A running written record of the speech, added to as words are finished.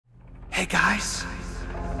Hey guys,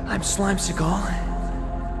 I'm Slmccl,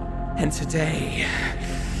 and today...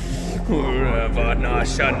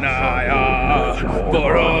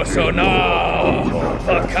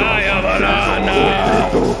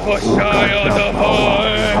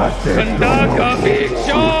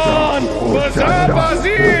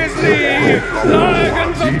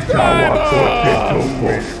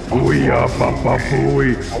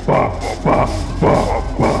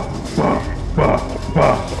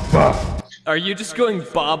 Are you just going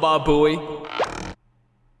ba-ba booey?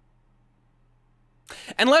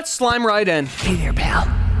 And let's slime right in. Hey there, pal.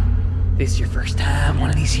 This your first time one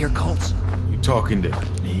of these here cults? You talking to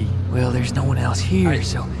me? Well, there's no one else here,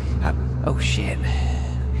 so... oh, shit.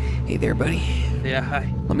 Hey there, buddy. Yeah,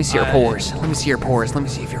 hi. Let me see your pores. Let me see your pores. Let me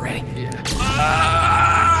see if you're ready. Yeah.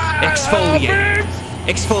 Exfoliate.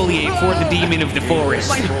 Exfoliate for the demon of the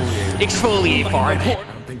forest. Exfoliate for it. I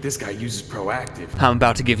don't think this guy uses proactive. I'm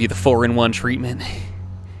about to give you the 4-in-1 treatment.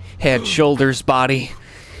 Head, shoulders, body.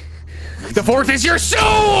 The fourth is your soul!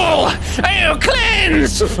 Oh,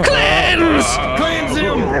 cleanse! Cleanse! Cleanse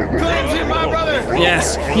him! Cleanse him, my brother!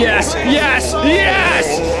 Yes, yes, yes,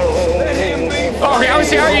 yes! Oh, I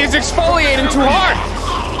see how he's exfoliating too hard!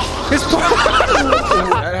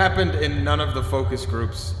 That happened in none of the focus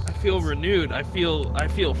groups. I feel renewed. I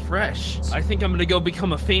feel fresh. I think I'm gonna go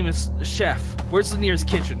become a famous chef. Where's the nearest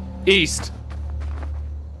kitchen? East.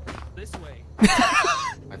 This way.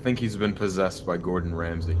 I think he's been possessed by Gordon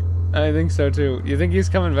Ramsay. I think so too. You think he's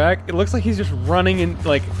coming back? It looks like he's just running and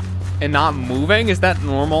and not moving. Is that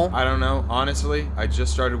normal? I don't know. Honestly, I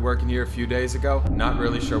just started working here a few days ago. Not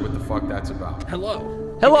really sure what the fuck that's about.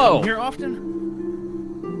 Hello. Hello. You come here often?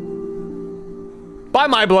 Buy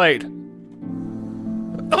my blade.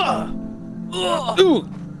 Ooh.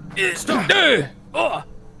 Stop.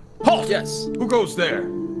 Halt. Yes. Who goes there?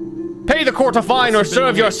 Pay the court a fine or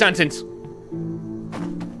serve your sentence.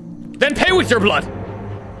 Then pay with your blood.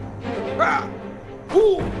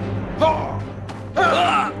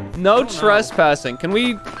 No trespassing. Can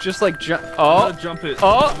we just like jump? Oh. I'm gonna jump it.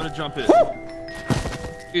 Oh. I'm gonna jump it.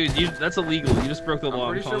 Dude, that's illegal. You just broke the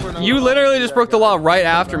law. You literally just broke the law right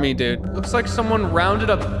after me, dude. Looks like someone rounded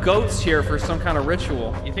up goats here for some kind of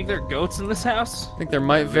ritual. You think there are goats in this house? I think there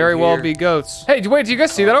might very well be goats. Hey, wait, do you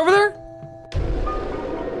guys see that over there?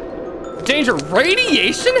 Danger,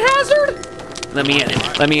 radiation hazard? Let me in.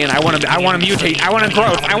 Let me in. I want to mutate. I want a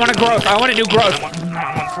growth. I want a growth. I want a new growth.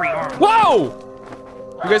 Whoa!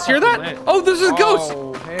 You guys hear that? Oh, this is goats.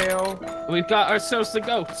 Oh, hell. We've got ourselves the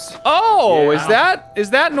goats. Oh, Yeah.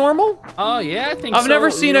 is that normal? Oh yeah, I think so. I've never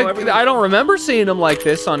seen You know, a. everything- I don't remember seeing them like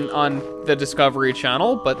this on the Discovery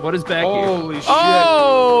Channel. But What is back here? Holy shit.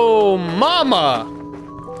 oh, mama!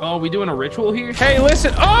 Oh, we doing a ritual here? Hey,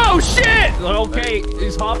 listen! Oh shit! Okay,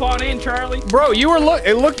 just hop on in, Charlie. Bro, you were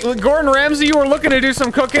look, Gordon Ramsay. You were looking to do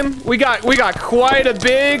some cooking. We got quite a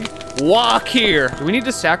big walk here. Do we need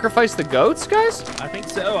to sacrifice the goats, guys? I think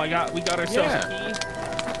so. We got ourselves a key.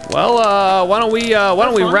 Well, why don't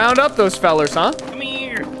we round up those fellers, huh? Come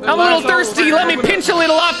here. I'm a little thirsty. Let me pinch a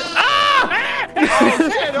little off. Ah!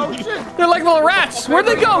 Oh shit. They're like little rats. Where'd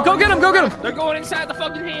they go? Go get them. Go get them. They're going inside the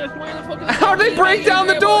fucking house. Where the fuck is How'd they break down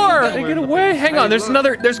the door? They get away. Hang on. There's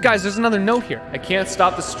another note here. I can't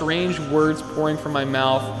stop the strange words pouring from my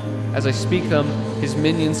mouth. As I speak them, his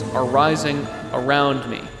minions are rising around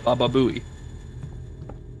me. Baba Booey.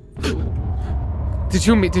 Did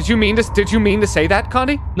you mean to say that,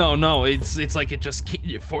 Condi? No, it's like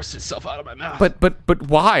it forced itself out of my mouth. But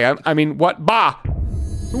why? I mean, what? Bah.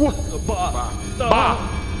 Ba. Bah.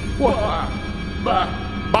 What?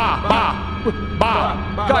 Bah.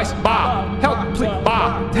 Guys, bah. Help, please.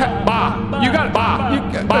 Bah. You got it.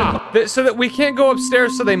 Bah. So that we can't go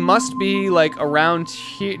upstairs, so they must be like around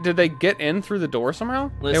here. Did they get in through the door somehow?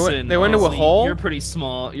 Listen, they went into a honestly, hole? You're pretty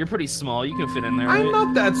small. You can fit in there. I'm right?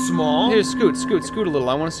 not that small. Here, scoot a little.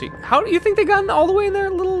 I want to see. How do you think they got all the way in there?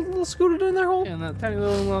 Little scooted in their hole? Yeah, in that tiny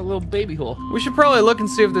little baby hole. We should probably look and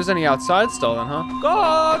see if there's any outside still then, huh?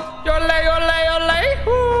 God! Yole.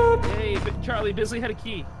 Hey, Charlie, Bisley had a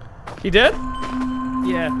key. He did?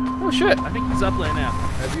 Yeah, Oh shit. I think he's up right now.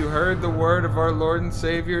 Have you heard the word of our Lord and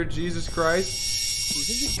Savior, Jesus Christ? Do you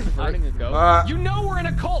think he's converting a goat? You know we're in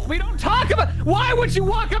a cult. We don't talk about. Why would you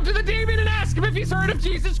walk up to the demon and ask him if he's heard of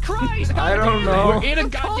Jesus Christ? I don't know. We're in a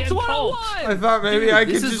Cult goddamn cult. 101. I thought maybe I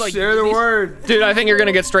could this is just like- share the these- word. Dude, I think you're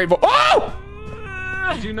gonna get straight. Oh!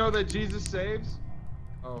 Did you know that Jesus saves?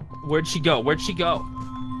 Oh. Where'd she go?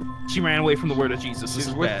 She ran away from the word of Jesus. This She's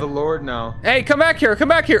is with bad. the Lord now. Hey, come back here.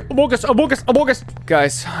 Abogus.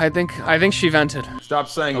 Guys, I think she vented. Stop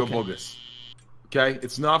saying Obogus. Okay?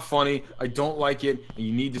 It's not funny. I don't like it, and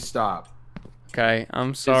you need to stop. Okay,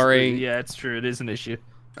 I'm sorry. Yeah, it's true. It is an issue.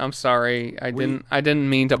 I'm sorry. I didn't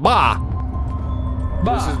mean to. Bah!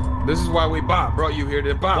 This is why we brought you here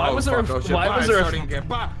to bah. Why was there a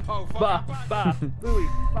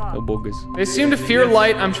No bogus. They seem to fear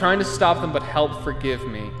light. I'm trying to stop them, but help forgive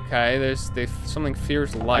me. Okay, something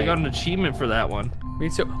fears light. I got an achievement for that one. Me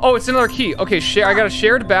too. Oh, it's another key. Okay, I got a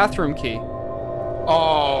shared bathroom key.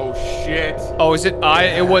 Oh shit. Oh, is it?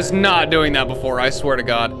 It was not doing that before. I swear to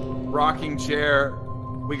God. Rocking chair.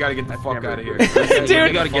 We gotta get the fuck out of here. Dude,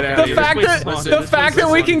 the fact that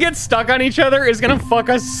we can get stuck on each other is gonna fuck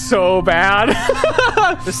us so bad.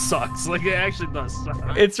 This sucks. Like, it actually does suck.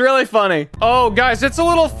 It's really funny. Oh, guys, it's a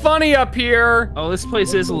little funny up here. Oh, this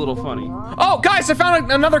place is a little funny. Oh, guys, I found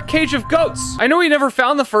another cage of goats. I know we never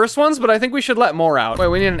found the first ones, but I think we should let more out. Wait,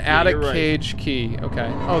 we need an attic cage key. Okay.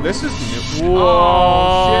 Oh, this is new.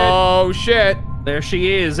 Whoa, oh, shit. There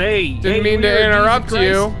she is. Hey. Didn't mean to interrupt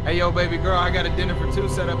you. Hey, yo, baby girl, I got a dinner for two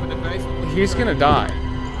set up in the basement. He's gonna die.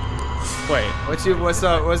 Wait. What's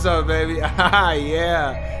up, baby?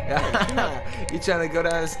 Yeah. You trying to go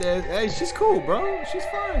downstairs? Hey, she's cool, bro. She's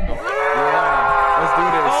fine. Yeah. Let's do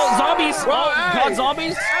this. Oh, zombies. God,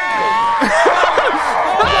 zombies.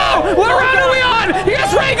 Oh, what round are we on? He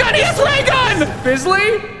has ray gun. He has ray gun.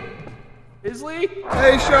 Bisley? Bisley?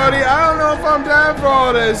 Hey, shorty, I don't know if I'm down for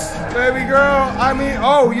all this, baby girl. I mean,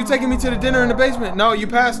 oh, you taking me to the dinner in the basement? No, you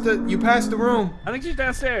passed the room. I think she's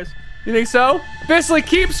downstairs. You think so? Bisley,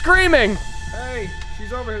 keep screaming. Hey,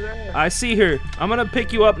 she's over there. I see her. I'm gonna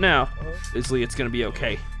pick you up now. Bisley, it's gonna be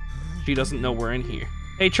okay. She doesn't know we're in here.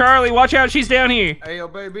 Hey, Charlie, watch out. She's down here. Hey, yo,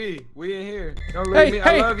 baby, we in here. Don't leave me.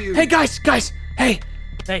 I love you. Hey, guys, hey.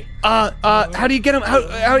 Hey. How do you get them?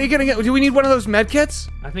 How are you gonna get? Do we need one of those med kits?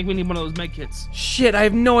 I think we need one of those med kits. Shit, I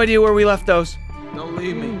have no idea where we left those. Don't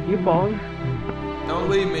leave me. You falling?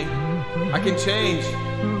 Don't leave me. I can change.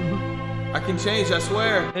 I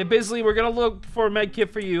swear. Hey, Bisley, we're gonna look for a med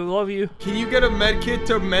kit for you. Love you. Can you get a med kit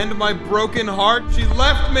to mend my broken heart? She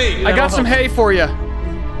left me. I got some hay for you.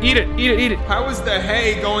 Eat it. How is the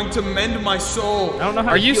hay going to mend my soul? I don't know how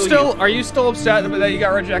Are you still upset that you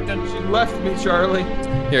got rejected? She left me, Charlie.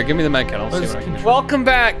 Here, give me the med kit. I'll see what I can do. Welcome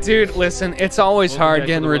back, dude. Listen, it's always hard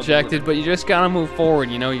getting rejected, but you just gotta move forward,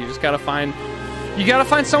 you know? You just gotta find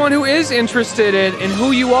someone who is interested in who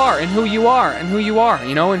you are, and who you are, and who you are,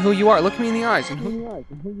 you know, and who you are. Look me in the eyes, and who you are,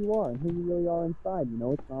 and who you are, and who you really are inside, you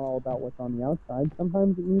know? It's not all about what's on the outside.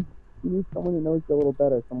 Sometimes you need someone who knows you a little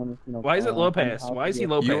better. Someone who's, you know. Why is it low pass? Why is he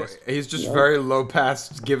low pass? He's just very low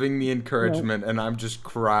pass, giving me encouragement, and I'm just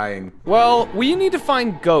crying. Well, we need to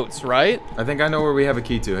find goats, right? I think I know where we have a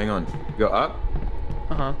key to. Hang on. Go up.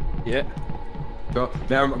 Yeah. Go.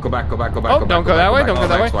 Now go back. Don't go that way. Don't go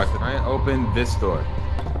that way. Try and open this door.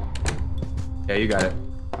 Yeah, you got it.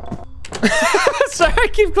 Sorry, I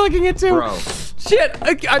keep clicking it too. Bro. Shit!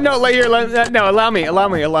 No, allow me.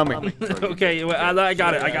 Okay, I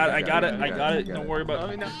got it. Don't worry about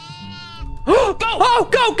it. Go!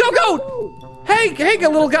 Hey,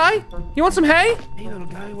 little guy. You want some hay? Hey, little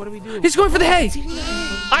guy, what do we do? He's going for the hay.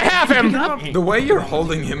 I have him. The way you're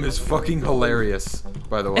holding him is fucking hilarious,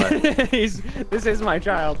 by the way. This is my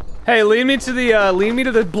child. Hey, lead me to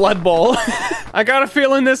the blood bowl. I got a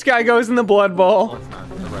feeling this guy goes in the blood bowl.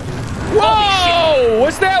 Whoa!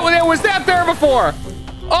 Was that there before?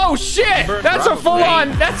 Oh shit! That's a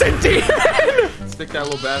full-on. That's a demon. Stick that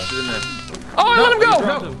little bastard in there. Oh, I let him go.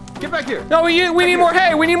 No, get back here. No, we need more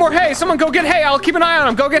hay. We need more hay. Someone go get hay. I'll keep an eye on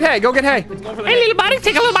him. Go get hay. Hey, little buddy,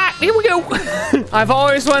 take a little bite. Here we go. I've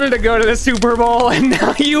always wanted to go to the Super Bowl, and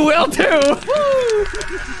now you will too.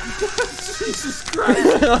 Jesus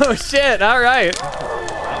Christ. Oh shit! All right.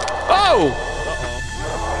 Oh.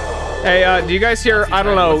 Hey, do you guys hear? I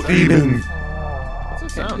don't know. Demons. What's the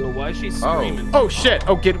sound? Why is she screaming? Oh shit!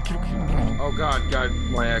 Oh, get. Oh god,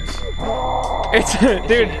 my ex. It's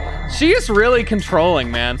dude. She is really controlling,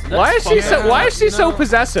 man. Why is she so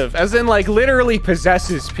possessive? As in, like, literally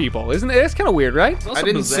possesses people. Isn't it? It's kind of weird, right? I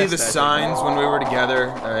didn't see the signs when we were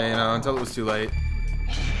together, you know, until it was too late.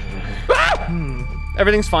 Ah!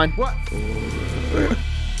 Everything's fine. What?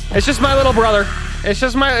 It's just my little brother. It's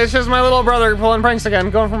just my little brother pulling pranks again,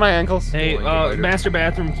 going for my ankles. Hey, master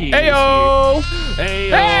bathroom key. Heyo!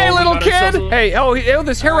 Hey, little kid! Hey, oh,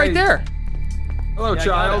 there's hair right there. Hello,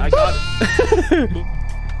 child. I got it.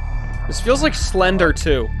 This feels like Slender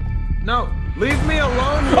too. No, leave me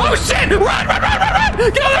alone. Oh shit! Run! Get out of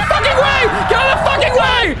the fucking way! Get out of the fucking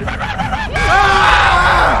way!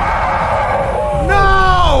 Ah!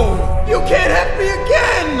 No! You can't hit me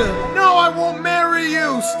again! No, I won't marry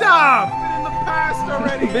you! Stop! It's in the past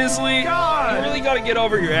already. Bisley, God. you really gotta get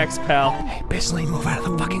over your ex, pal. Hey, Bisley, move out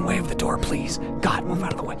of the fucking way of the door, please. God, move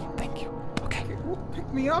out of the way. Thank you. Okay.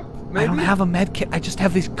 me up? Maybe? I don't have a med kit. I just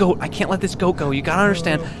have this goat. I can't let this goat go. You gotta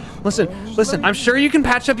understand. Listen. I'm sure you can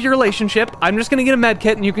patch up your relationship. I'm just gonna get a med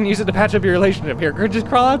kit and you can use it to patch up your relationship. Here, just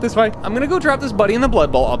crawl out this way. I'm gonna go drop this buddy in the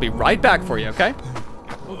blood bowl. I'll be right back for you, okay?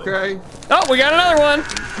 Okay. Oh, we got another one.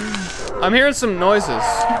 I'm hearing some noises.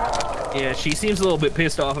 Yeah, she seems a little bit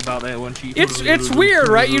pissed off about that when she... It's weird,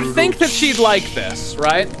 right? You'd think that she'd like this,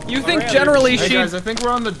 right? You think generally Hey she'd... guys, I think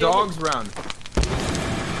we're on the dogs round.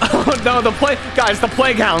 Oh no, the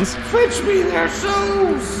plague hounds. Fetch me their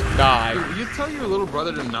souls! Die. Dude, will you tell your little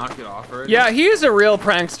brother to knock it off already? Yeah, he is a real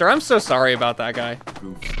prankster. I'm so sorry about that guy.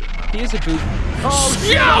 He is a goof.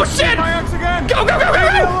 Oh, shit! My axe again! Go!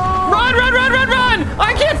 Run!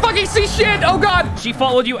 I can't fucking see shit! Oh god! She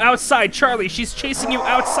followed you outside, Charlie. She's chasing you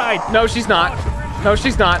outside. No, she's not. No,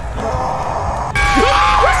 she's not.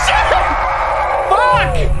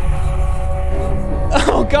 Fuck!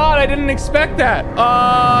 Oh god, I didn't expect that.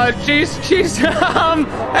 She's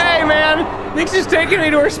hey man, I think she's taking me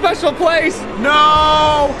to her special place.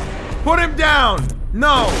 No! Put him down!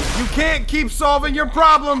 No, you can't keep solving your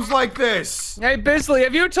problems like this! Hey Bisley,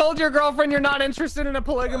 have you told your girlfriend you're not interested in a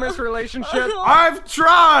polygamous relationship? I've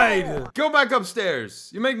tried! Go back upstairs.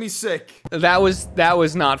 You make me sick. That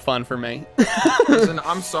was not fun for me. Listen,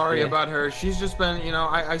 I'm sorry about her. She's just been, you know,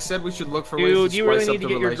 I said we should look for ways to Dude, you really spice up need to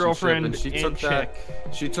the get your relationship, girlfriend and she in took check.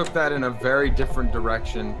 she took that in a very different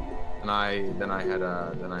direction than I had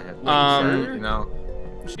you know.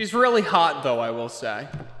 She's really hot though, I will say.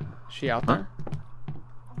 She out there?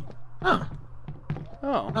 Huh?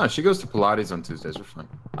 Oh. No, she goes to Pilates on Tuesdays. We're fine.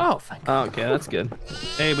 Oh, thank God. Okay, that's good.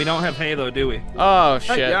 Hey, we don't have hay though, do we? Oh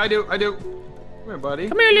shit. Hey, yeah, I do. Come here, buddy.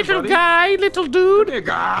 Come here, little buddy. guy, little dude. Come here,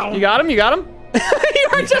 girl. You got him? You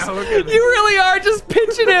look at you really are just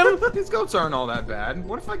pinching him. These goats aren't all that bad.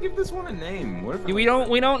 What if I give this one a name? What if We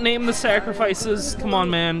don't name the sacrifices. Come on,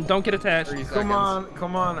 man. Don't get attached. Come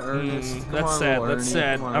on, Ernest. Come That's on, sad. little That's Ernie.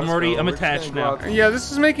 sad. Come on, I'm let's already- go. I'm We're just attached gonna go now. out- Yeah,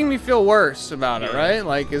 this is making me feel worse about it, right?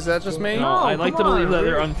 Like, is that just me? No, I like to come believe on, that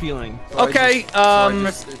they're we're- unfeeling. Okay,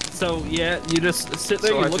 So yeah, you just sit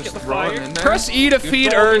there, So you I look just at the throw it fire. in there? press E to you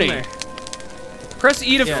feed throw it in Ernie. there. Press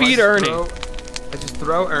E to Yeah. feed Ernie. I just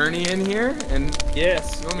throw Ernie in here, and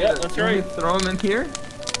Yes. you want me Yeah, to, that's you want me right. to throw him in here?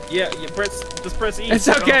 Yeah, you just press E. It's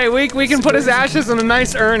okay. We can put his ashes in a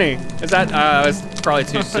nice Ernie. Is that? It's probably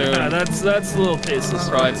too soon. that's a little tasteless.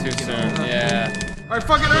 Probably too soon. Yeah. All right,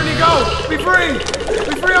 fucking Ernie, go! Be free!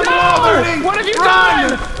 Be free on the wall, Ernie! What have you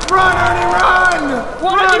run! done? Run, Ernie, run!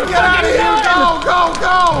 What run, have you get out of fucking here! done?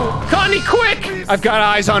 Go! Connie, quick! I've got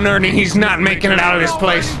eyes on Ernie. He's not making it out of this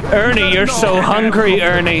place. Ernie, you're so hungry,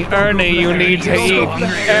 Ernie. Ernie, you need to eat.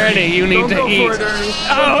 Ernie, you need to Don't go eat. for it, Ernie.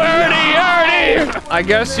 Oh, Ernie! I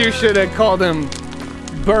guess you should have called him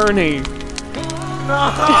Bernie.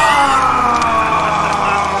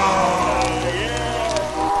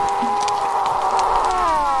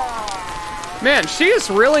 Man, she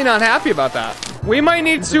is really not happy about that. We might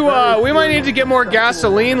need to get more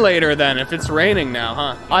gasoline later then if it's raining now,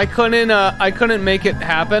 huh? I couldn't make it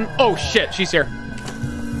happen. Oh shit, she's here.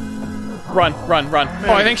 Run.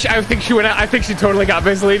 Oh, I think she went out. I think she totally got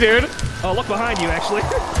Bisley, dude. Oh, look behind you, actually.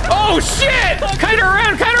 Oh shit! Kite her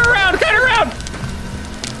around!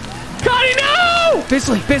 Connie, no!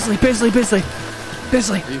 Bisley.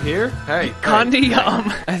 Are you here? Hey. Condi,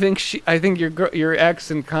 I think your ex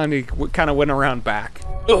and Condi kind of went around back.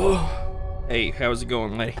 Hey, how's it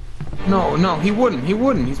going, lady? No, he wouldn't.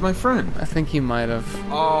 He's my friend. I think he might have.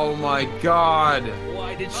 Oh my god.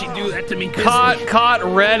 Why did she do that to me? Caught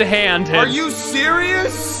red-handed. Are you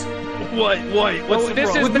serious? What? What's the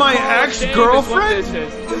problem? With my ex-girlfriend?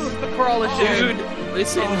 This is the crawl of shame. Dude,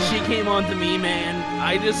 listen, she came on to me, man.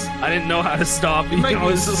 I didn't know how to stop. You make know,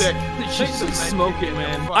 me it's just- sick. She's just smoking,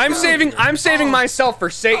 man. I'm saving myself for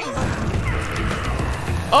Satan.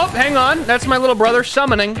 Oh, hang on. That's my little brother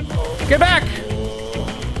summoning. Get back.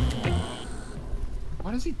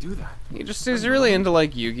 Why does he do that? He's really into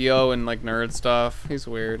like Yu-Gi-Oh and like nerd stuff. He's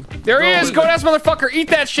weird. There he is, goat ass motherfucker. Eat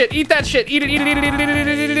that shit. Eat it.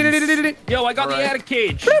 Yo, I got the attic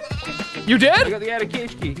cage. You I did? got the attic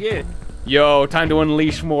cage key. Yeah. Yo, time to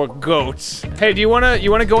unleash more goats. Hey, do you wanna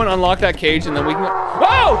go and unlock that cage and then we can go?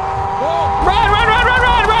 Whoa! Run!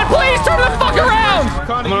 Please turn the fuck around!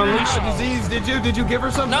 Connie, I'm gonna you unleash had a disease, did you? Did you give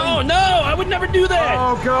her something? No, I would never do that.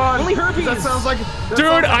 Oh god. Only herpes. That sounds like...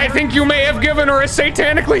 Dude, I think you may have given her a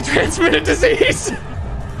satanically transmitted disease. Turn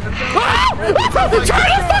the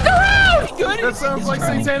fuck around! That sounds like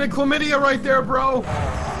satanic chlamydia right there, bro.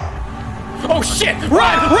 Oh shit!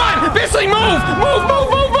 Run! Bisley, move!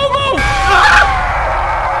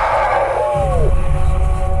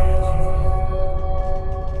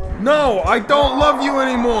 No, I don't love you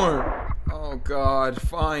anymore. Oh God,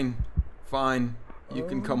 fine. Fine. You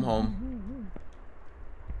can come home.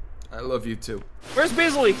 I love you too. Where's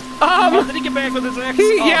Bisley? Did he get back with his ex?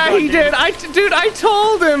 Yeah, he did. Dude, I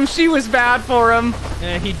told him she was bad for him.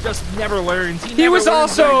 Yeah, he just never learns. He was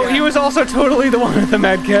also totally the one with the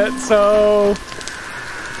med kit, so.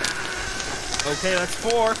 Okay, that's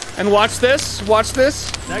 4. And watch this. Watch this.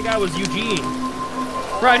 That guy was Eugene.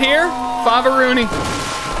 Right here, Favaruni.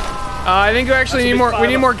 I think we actually need more. We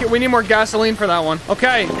need more gasoline for that one.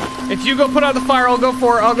 Okay, if you go put out the fire, I'll go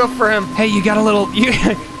for him. Hey, you got a little.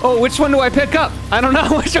 Oh, which one do I pick up? I don't know.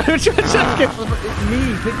 Which one should I get?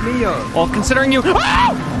 Pick me up. Well, considering you. Oh!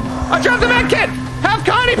 I dropped the med kit. Have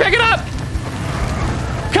Connie pick it up.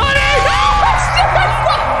 Connie!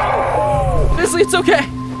 No! Bisley, it's okay.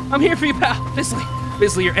 I'm here for you, pal.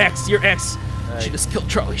 Bisley, your ex. She just killed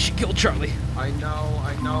Charlie. She killed Charlie. I know.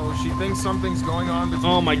 She thinks something's going on between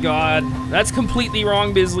Oh my God. That's completely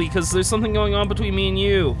wrong, Bisley, because there's something going on between me and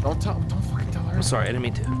you. Don't fucking tell her. I'm sorry, I didn't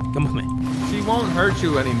mean to. Come with me. She won't hurt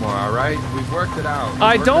you anymore, alright? We've worked it out.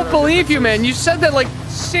 I don't believe you, man. You said that like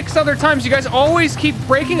 6 other times. You guys always keep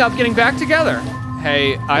breaking up, getting back together.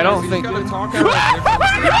 Hey, I don't think. You gotta talk out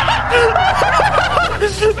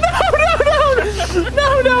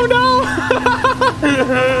No.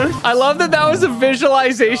 I love that was a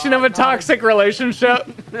visualization of a toxic relationship.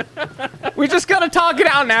 We just gotta talk it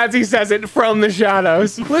out, and as he says it from the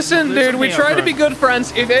shadows. Listen, dude, we try to be good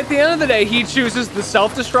friends. If at the end of the day he chooses the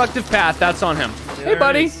self-destructive path, that's on him. Hey,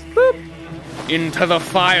 buddy. Boop. Into the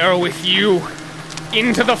fire with you.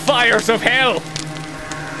 Into the fires of hell.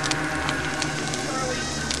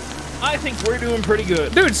 I think we're doing pretty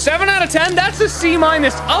good. Dude, 7 out of 10? That's a C-.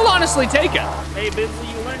 I'll honestly take it. Hey, Bisley,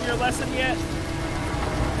 you learned your lesson yet?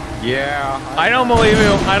 Yeah. I don't believe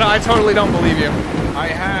you. I totally don't believe you. I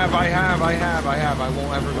have. I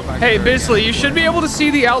won't ever go back. Hey, there Bisley, again. you should be able to see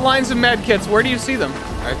the outlines of med kits. Where do you see them?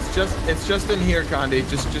 It's just in here, Condi.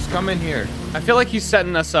 Just come in here. I feel like he's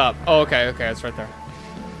setting us up. Oh, okay, it's right there.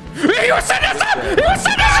 He was setting us up!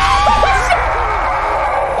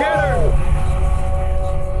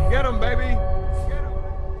 Get him, baby! Get him!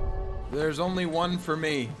 There's only one for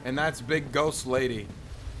me, and that's Big Ghost Lady.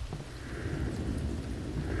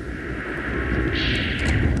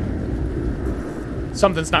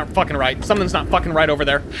 Something's not fucking right. Something's not fucking right over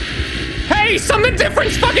there. Hey, something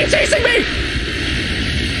different's fucking chasing me!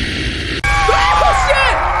 Oh,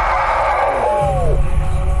 shit!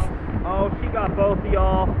 Oh, she got both of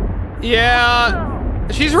y'all. Yeah,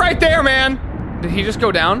 she's right there, man. Did he just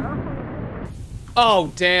go down?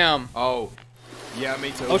 Oh, damn. Oh. Yeah,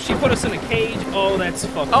 me too. Oh, she put us in a cage. Oh, that's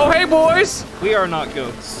fucked up. Oh, hey, boys. We are not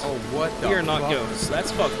goats. Oh, what the We are not fuck? ghosts.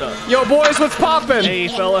 That's fucked up. Yo, boys, what's poppin'? Hey,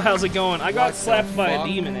 fella, how's it going? I got What slapped the by a fuck?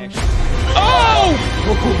 demon, actually. Oh!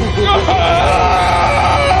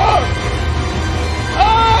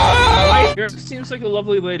 She seems like a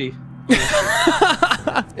lovely lady.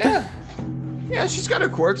 Yeah. Yeah, she's got her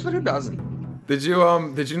quirks, but who doesn't? Did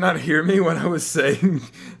you not hear me when I was saying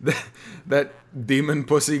that demon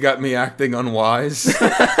pussy got me acting unwise?